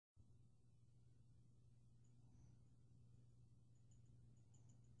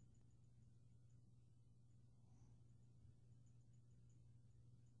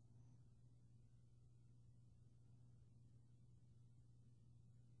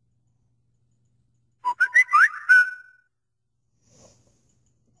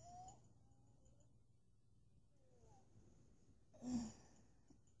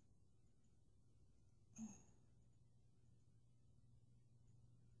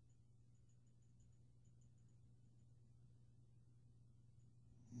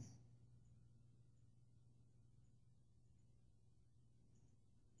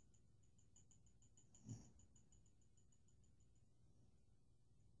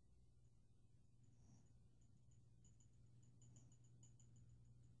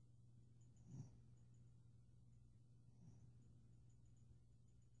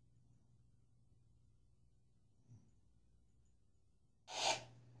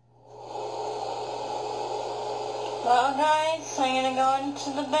Well, guys, I'm gonna go into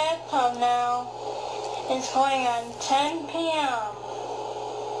the bathtub now. It's going on 10 p.m.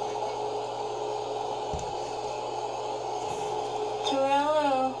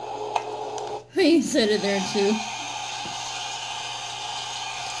 Toodaloo. You said it there too.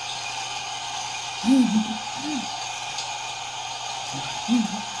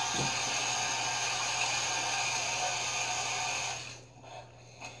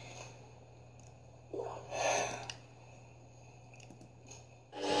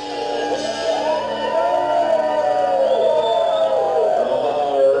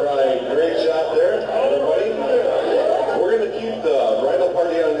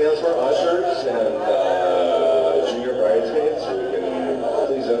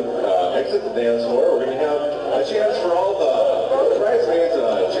 Exit the dance floor. We're going to have a chance for all the bridesmaids,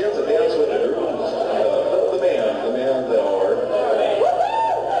 a chance to dance with the grooms, the man,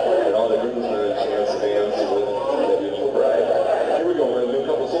 and all the groomsmen a chance to dance with the beautiful bride. Here we go. We're going to do a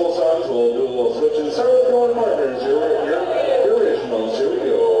couple solo songs. We'll do a little switch and start with your partners. Your originals. Here we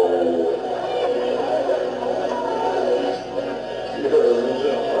go.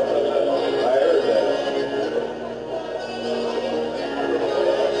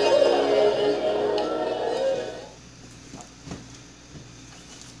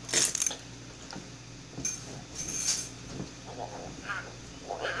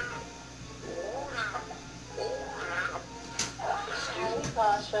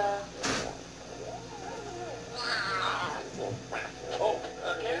 Sasha. Oh,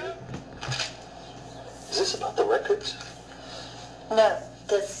 again? Is this about the records? No,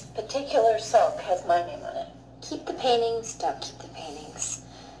 this particular sock has my name on it. Keep the paintings, don't keep the paintings.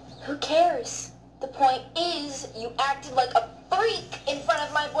 Who cares? The point is, you acted like a freak in front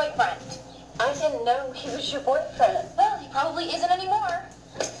of my boyfriend. I didn't know he was your boyfriend. Well, he probably isn't anymore.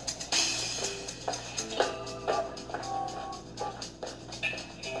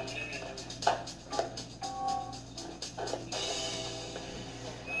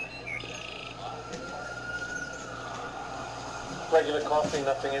 Regular coffee,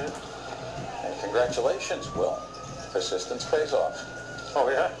 nothing in it? Hey, congratulations, Will. Persistence pays off. Oh,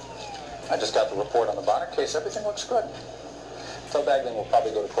 yeah? I just got the report on the Bonner case. Everything looks good. Tell Bagling we'll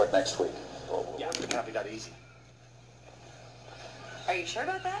probably go to court next week. Yeah, it can't be that easy. Are you sure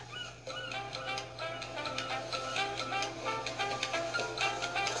about that?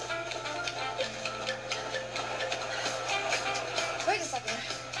 Wait a second.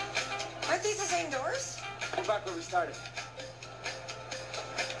 Aren't these the same doors? We're back where we started.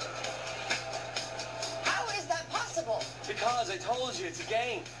 How is that possible? Because I told you, it's a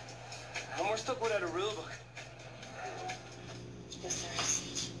game. And we're stuck without a rule book. Is there a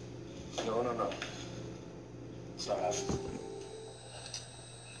receipt? No. It's not happening.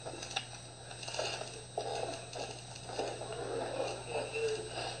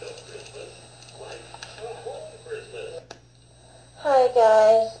 Hi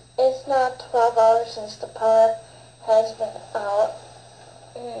guys, it's not 12 hours since the power has been out.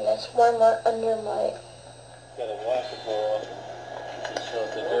 It's warmer under my... Gotta wash the floor off. Show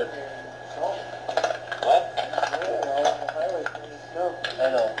the dirt. What? I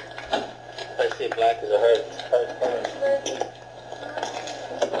know. If I see black as a hurt color.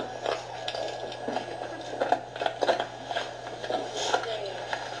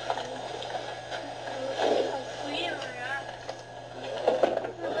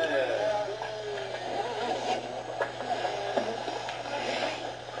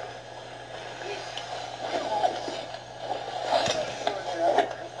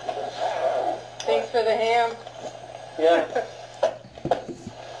 Thanks for the ham. Yeah.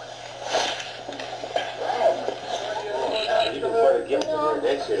 You can put a gift in there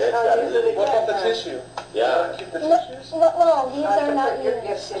next year. That's got really. What about the tissue? Yeah. Keep the tissues? No, these are not used.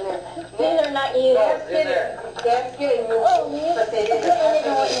 These are not used. In there. That's getting you. Oh, But they didn't. I don't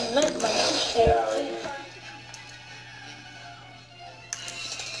know what you meant by that.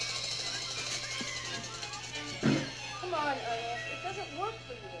 Come on, Ernest. It doesn't work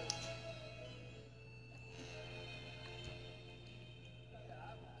for you.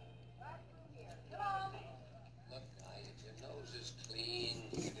 Look, guy, if your nose is clean,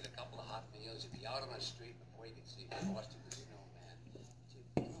 you can get a couple of hot meals, you'd be out on the street before you can see Frosty the Snowman.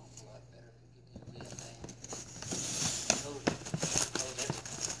 It'd be an awful lot better if you give me a real name. Know this.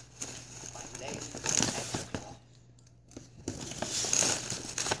 My name is Santa Claus.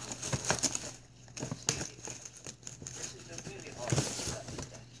 This is a really hard thing to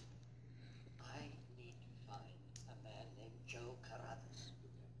understand. I need to find a man named Joe Carruthers.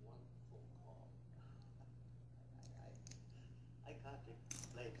 One phone call. I can't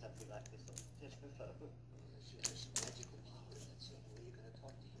explain something like this on the telephone. she has magical power. That's the only way you're gonna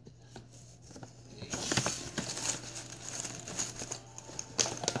talk to him.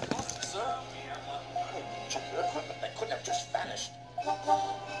 Sir? Check your equipment. They couldn't have just vanished.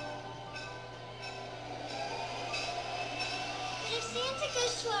 If Santa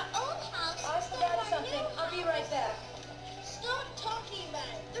goes to our own house, I forgot something. I'll be right back. Stop talking about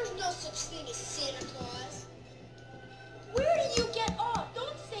it. There's no such thing as Santa Claus. Where do you get off?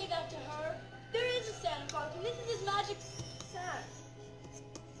 Don't say that to her. There is a Santa Claus, and this is his magic sack.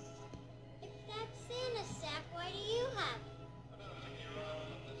 If that's Santa's sack, why do you have it?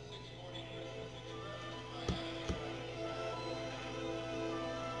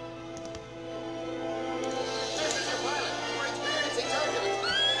 This is your pilot. We're experiencing turbulence.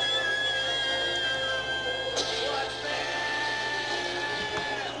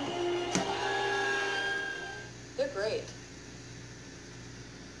 They're great.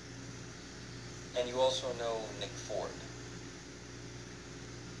 And you also know Nick Ford.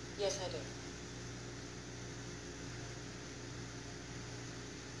 Yes, I do.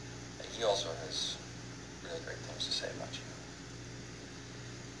 He also has really great things to say about you.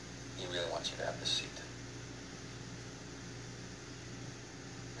 He really wants you to have this seat.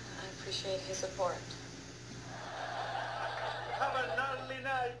 I appreciate his support. Have a lovely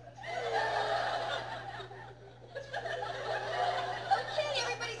night. Okay,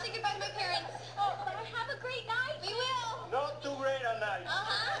 everybody say goodbye to my parents. Oh, have a great night. We will. Not too great a night.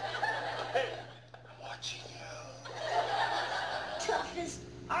 Hey, I'm watching you. Toughest,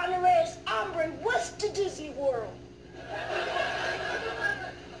 honorarious hombre west to Disney World.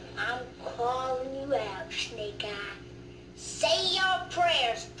 I'm calling you out, Snake Eye. Say your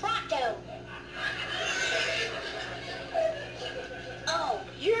prayers, pronto. Oh,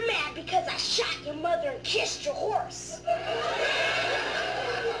 you're mad because I shot your mother and kissed your horse.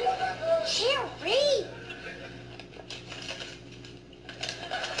 Jerry!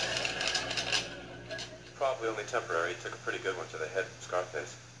 probably only temporary. He took a pretty good one to the head from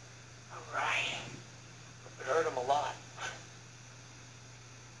Scarface. All right. It hurt him a lot.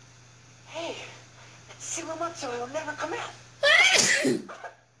 Hey, that 6 months will never come out.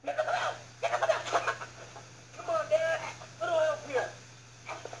 Never come out. Never come out. Come on, Dad. What do I help here?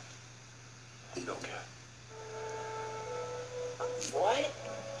 You don't care. What?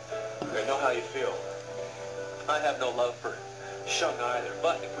 I know how you feel. I have no love for Shung either,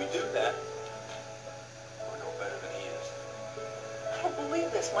 but if we do that, we're no better than he is. I don't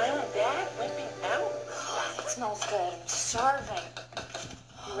believe this. My own dad limping out. It smells good. I'm starving.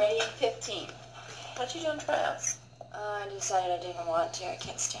 You ready in 15? What you doing tryouts? I decided I didn't want to. I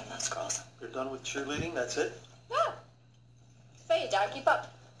can't stand those girls. You're done with cheerleading? That's it? No. Say, Dad, keep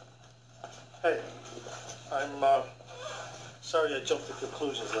up. Hey, I'm sorry I jumped to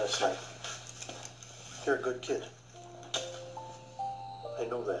conclusions last night. You're a good kid. I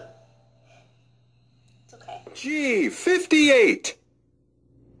know that. It's okay. Gee, 58.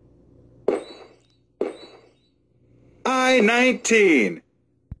 I-19.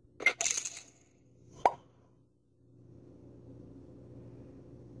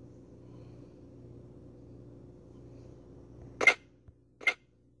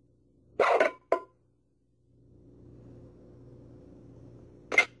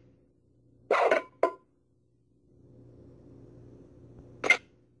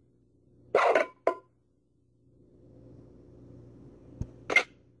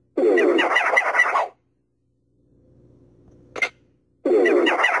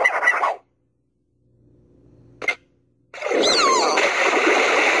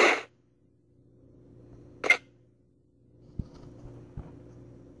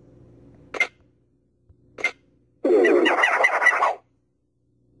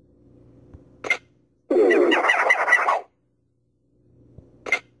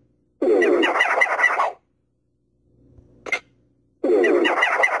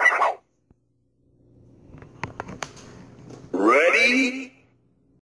 Ready?